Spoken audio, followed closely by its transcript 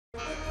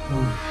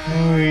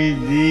we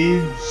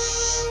need.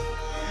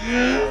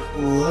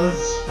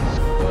 Let's.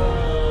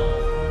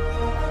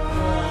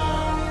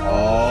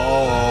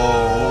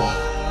 Oh.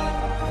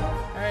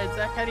 Alright,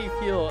 Zach, how do you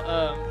feel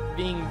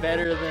being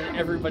better than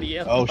everybody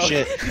else? Oh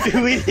shit.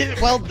 We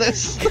didn't weld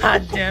this.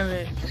 God damn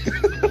it.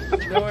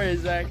 Don't worry,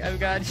 Zach, I've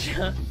got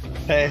you.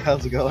 Hey,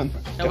 how's it going?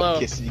 Hello.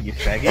 Don't kiss me, you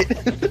faggot.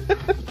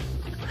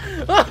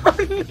 Oh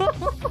no!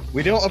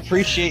 We don't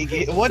appreciate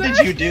you. What did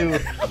you do?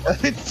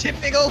 It's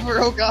tipping over,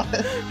 oh god.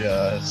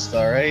 Just,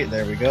 alright,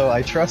 there we go.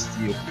 I trust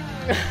you.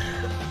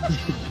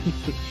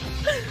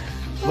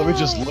 Let me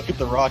just look at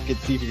the rocket,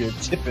 see if you're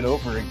gonna tip it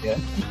over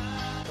again.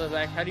 So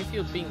Zach, how do you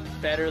feel being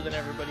better than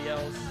everybody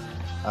else?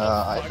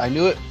 I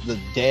knew it the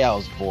day I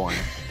was born,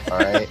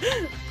 alright?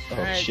 Oh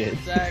Alright, shit.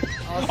 Zach,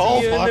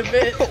 I'll see you in a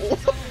bit.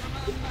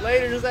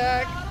 Later,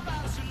 Zach.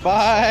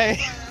 Bye!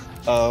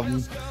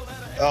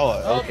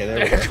 Oh, okay, there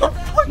we go.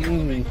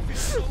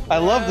 I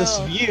love this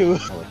view.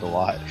 I like a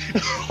lot.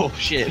 Oh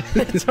shit.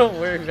 Don't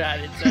worry about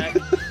it, Zach.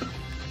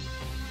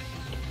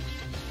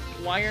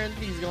 Why aren't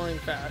these going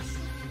fast?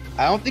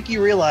 I don't think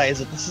you realize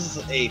that this is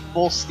a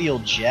full steel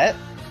jet,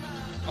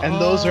 and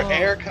those are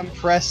air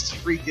compressed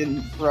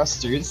freaking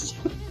thrusters.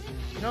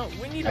 No,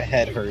 we need. My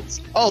head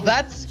hurts. Oh,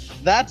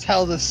 that's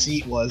how the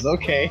seat was.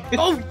 Okay.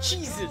 Oh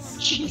Jesus!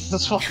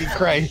 Jesus fucking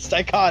Christ!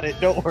 I caught it.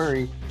 Don't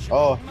worry.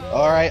 Oh,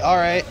 all right, all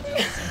right.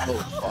 Oh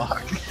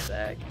fuck.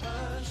 Zach.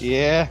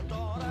 Yeah.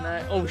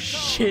 Oh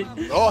shit.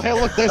 Oh hey,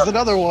 look, there's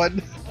another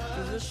one.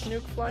 Does this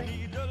nuke fly?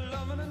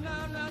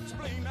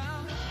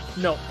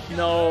 No,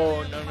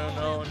 no, no, no,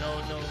 no, no,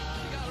 no.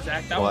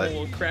 Zach, that one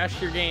will crash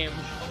your game.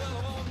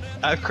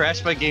 I've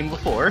crashed my game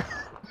before.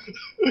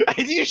 I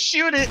did you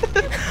shoot it?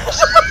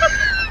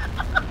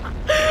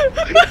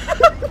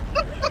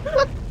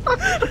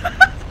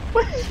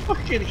 My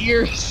fucking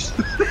ears.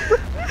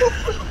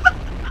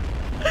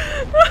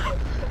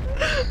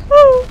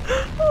 Oh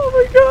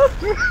my god.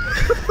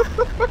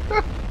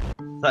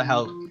 That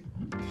how?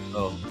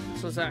 Oh.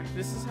 So Zach,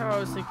 this is how I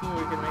was thinking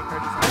we could make our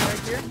design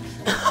right here.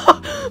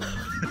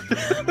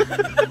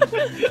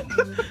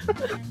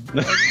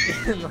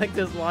 Like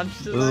this launch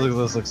design.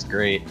 This looks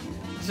great.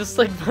 Just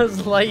like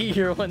Buzz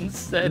Lightyear once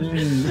said,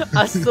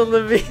 "Hasta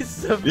la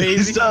vista, baby."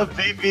 Vista,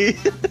 baby.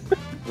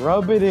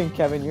 Rub it in,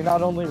 Kevin. You're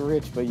not only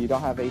rich, but you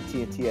don't have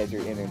AT&T as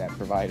your internet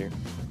provider.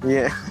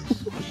 Yeah.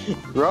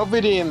 Rub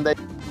it in. They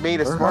made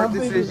a smart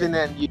decision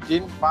and you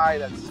didn't buy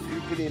that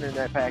stupid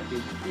internet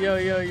package. Yo,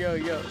 yo, yo,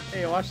 yo.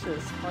 Hey, watch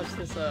this. Watch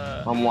this,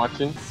 I'm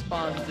watching.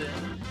 Spawns in.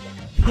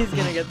 He's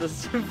gonna get the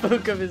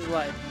spook of his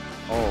life.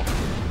 Oh,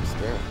 I'm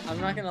scared. I'm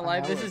not gonna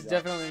lie, this is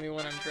definitely me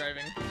when I'm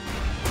driving.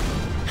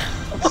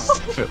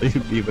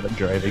 Definitely me when I'm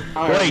driving.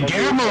 Wait,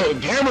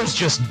 Guillermo's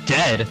just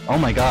dead. Oh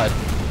my god.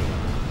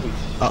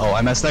 Uh-oh,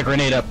 I messed that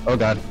grenade up. Oh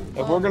god.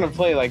 If we're gonna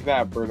play like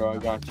that, Berto, I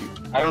got you.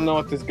 I don't know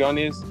what this gun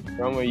is,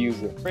 but I'm gonna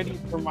use it. Ready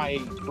for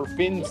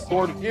Finn's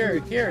sword.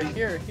 Here.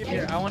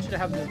 I want you to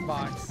have this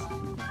box.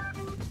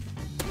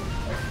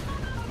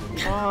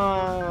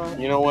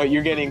 You know what?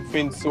 You're getting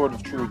Finn's sword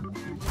of truth.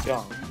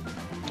 Yeah.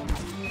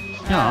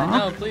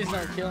 No, please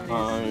don't kill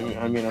me.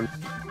 I mean, I'm.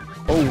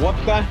 Oh, what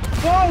the?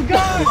 Oh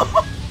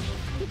god!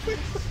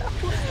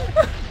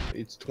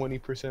 It's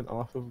 20%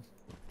 off of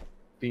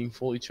being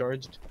fully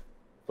charged,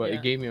 but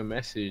it gave me a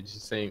message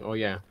saying, "Oh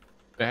yeah,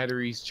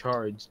 batteries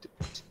charged."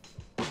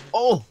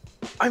 Oh,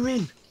 I'm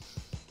in.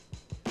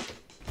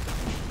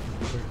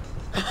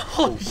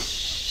 Oh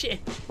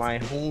shit! My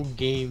whole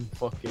game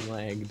fucking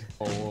lagged.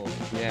 Oh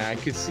yeah, I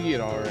could see it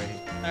all right.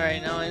 All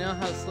right, now I know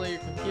how slow your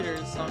computer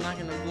is, so I'm not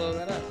gonna blow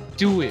that up.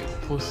 Do it,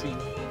 pussy.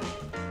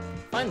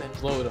 Fine then.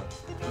 Blow it up.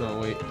 No,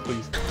 wait,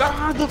 please.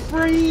 Ah, the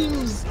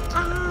frames!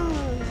 Ah!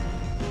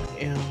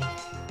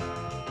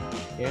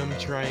 I'm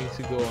trying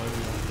to go on.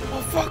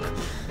 Oh fuck!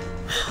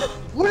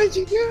 What did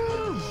you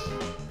do?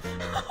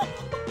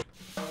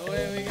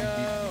 Away we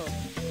go!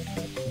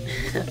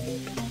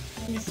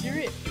 Can you steer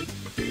it?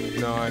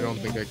 No, I don't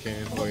think I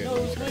can. Oh, Wait, no,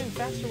 it was going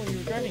faster when you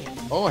were driving it.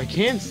 oh, I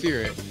can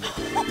steer it.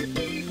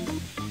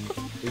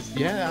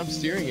 Yeah, I'm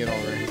steering it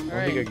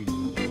already.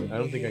 I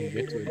don't think I can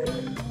get to it.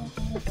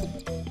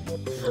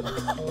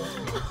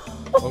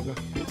 Oh god,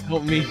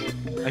 help me!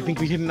 I think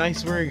we hit an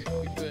iceberg.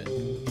 Good.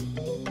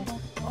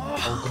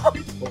 Oh,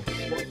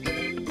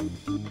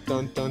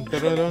 dun dun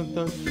dun dun dun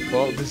dun.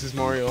 Well, this is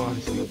Mario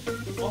Odyssey.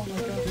 Oh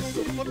my god, this is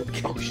so funny.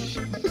 Oh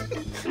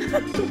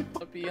shit!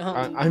 Puppy,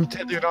 I'm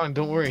tethered on.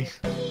 Don't worry.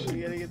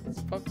 We gotta get this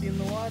puppy in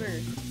the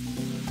water.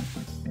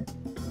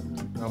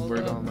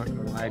 Alberto, I'm not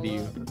gonna lie to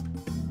you.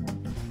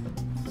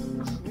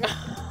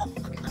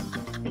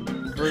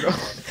 Alberto,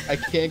 I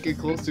can't get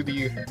closer to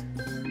you.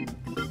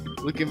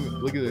 Look at me.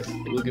 Look at this.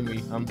 Look at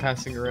me. I'm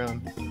passing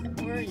around.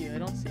 Where are you? I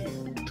don't see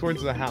you.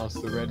 Towards the house,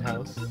 the red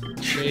house.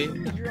 Okay.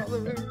 You're all the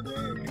way over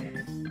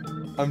there.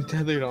 I'm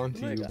tethered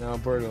onto you. Now,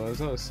 Alberto, as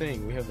I was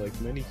saying, we have like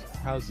many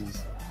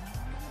houses.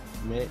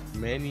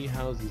 Many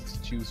houses to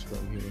choose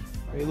from here.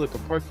 Hey, look, a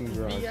parking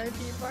garage. VIP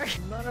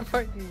parking, not a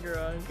parking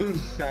garage.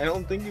 I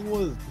don't think it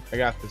was. I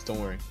got this.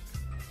 Don't worry.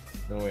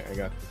 No, wait. I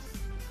got this.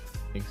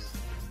 Thanks.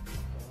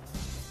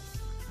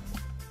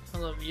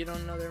 Hold up, you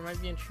don't know there might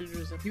be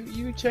intruders.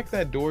 You check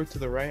that door to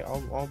the right.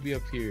 I'll be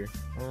up here.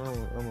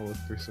 I'm gonna look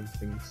for some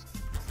things.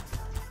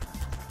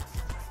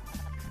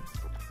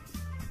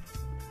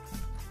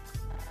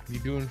 You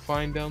doing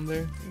fine down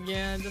there?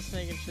 Yeah, just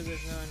making sure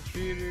there's no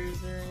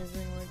intruders or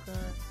anything like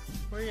that.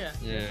 Where you at?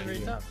 Yeah, At the very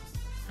yeah. top.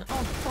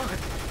 Oh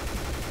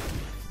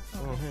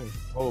fuck. Oh hey.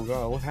 Oh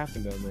god, what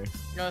happened down there?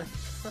 I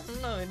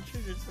don't know,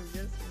 intruders, I'm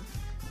guessing.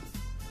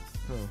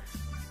 Oh.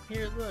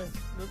 Here, look.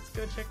 Let's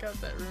go check out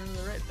that room to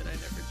the right that I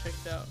never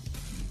checked out.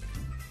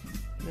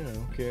 Yeah,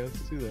 okay,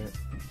 let's do that.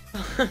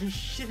 Oh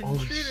shit, Oh,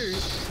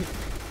 intruders! shit.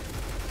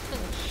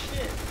 Oh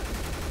shit.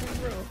 Hey,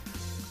 bro.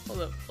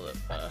 Hold up.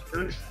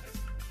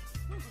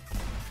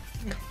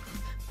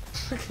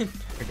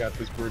 I got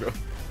this, Bruto.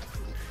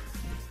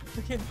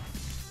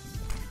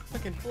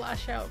 Fucking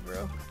flash out,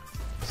 bro.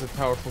 It's a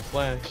powerful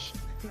flash.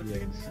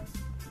 Yes.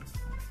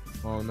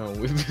 Oh no,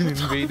 we've been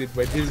invaded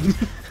by Disney.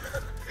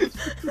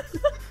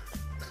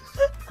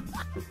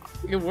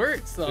 It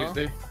works though.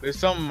 There's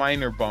some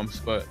minor bumps,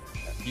 but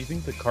do you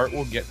think the cart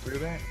will get through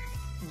that?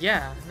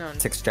 Yeah, no.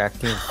 Six Jack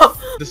team.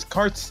 This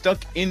cart's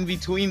stuck in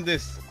between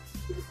this.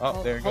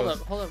 Oh, there it goes.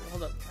 Hold up.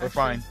 We're Actually,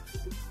 fine.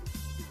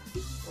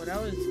 What I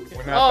was.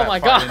 We're not Oh that my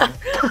far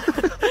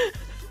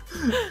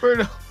god!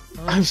 Bruno,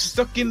 I'm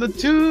stuck in the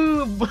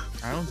tube.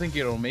 I don't think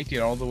it'll make it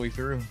all the way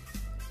through.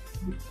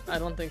 I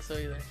don't think so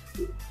either.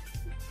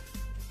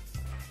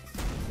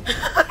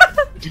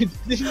 It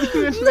didn't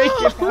even make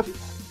it.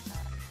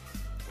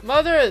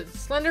 Mother,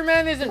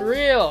 Slenderman isn't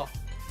real.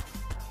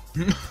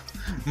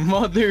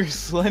 Mother,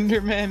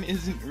 Slenderman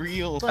isn't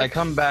real. I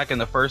come back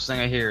and the first thing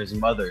I hear is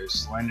Mother,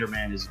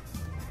 Slenderman is.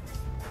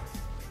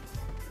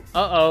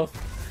 Uh oh.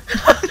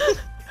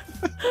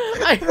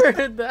 I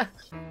heard that.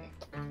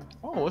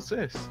 Oh, what's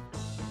this?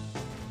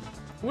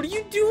 What are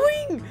you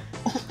doing?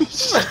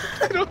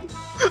 I don't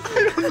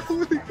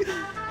know.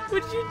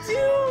 What'd you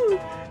do?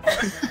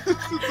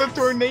 It's a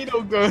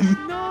tornado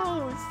gun.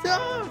 No,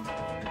 stop.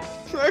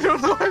 I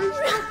don't know how to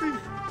stop it.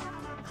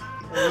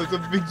 Oh, it's a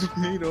big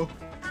tornado.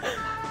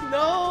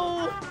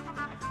 No.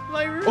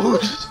 My room. Oh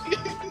shit.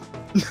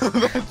 No,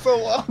 that's so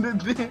loud it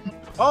did.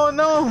 Oh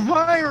no,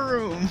 my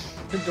room.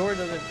 The door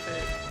doesn't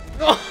fit.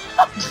 No.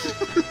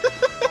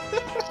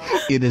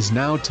 It is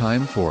now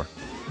time for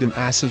them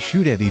asses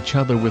shoot at each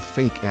other with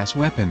fake ass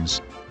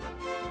weapons.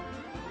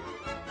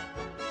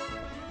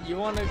 You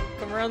wanna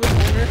come around the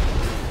corner?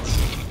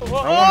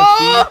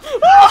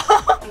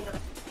 I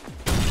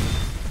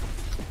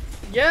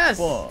Yes!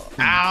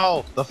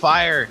 Ow! The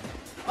fire!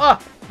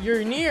 Ah!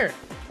 You're near!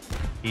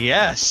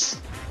 Yes!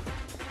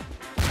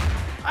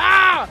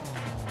 Ah!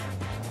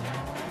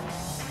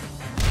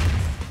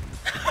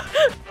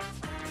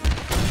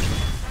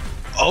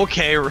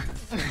 Okay,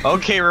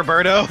 okay,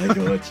 Roberto. I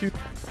got you.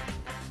 Come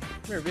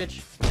here,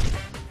 bitch.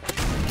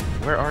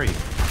 Where are you?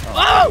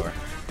 Oh!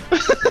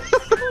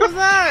 What was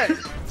that?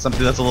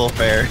 Something that's a little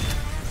fair.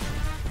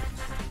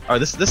 Oh,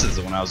 this is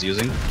the one I was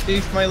using.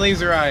 Chase my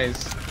laser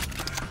eyes.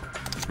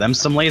 Them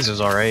some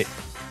lasers, alright.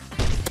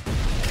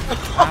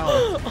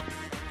 Ow.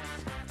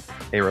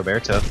 Hey,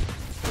 Roberto.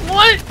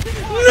 What?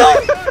 No!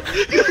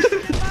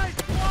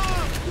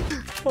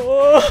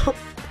 Oh.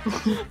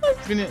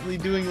 Infinitely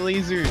doing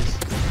lasers.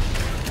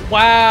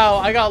 Wow,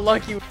 I got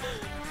lucky.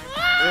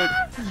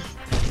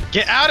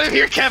 Get out of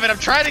here, Kevin! I'm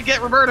trying to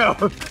get Roberto!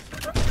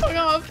 Fuck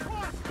off.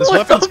 This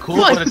What weapon's the cool,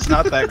 fuck? but it's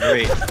not that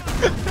great.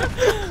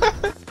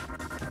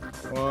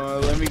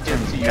 Let me get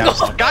to you. Caps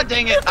lock. God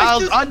dang it! I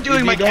was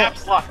undoing my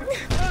caps lock!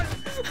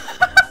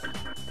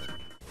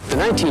 The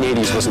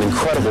 1980s was an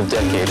incredible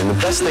decade, and the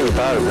best thing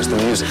about it was the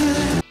music.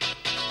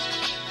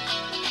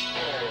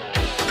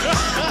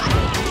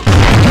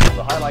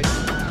 The highlights.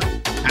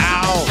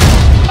 Ow!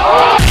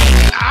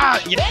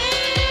 Ah! Yeah!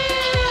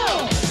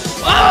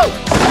 Oh!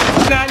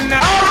 Nah,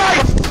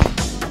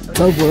 nah.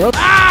 So we're up.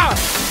 Ah!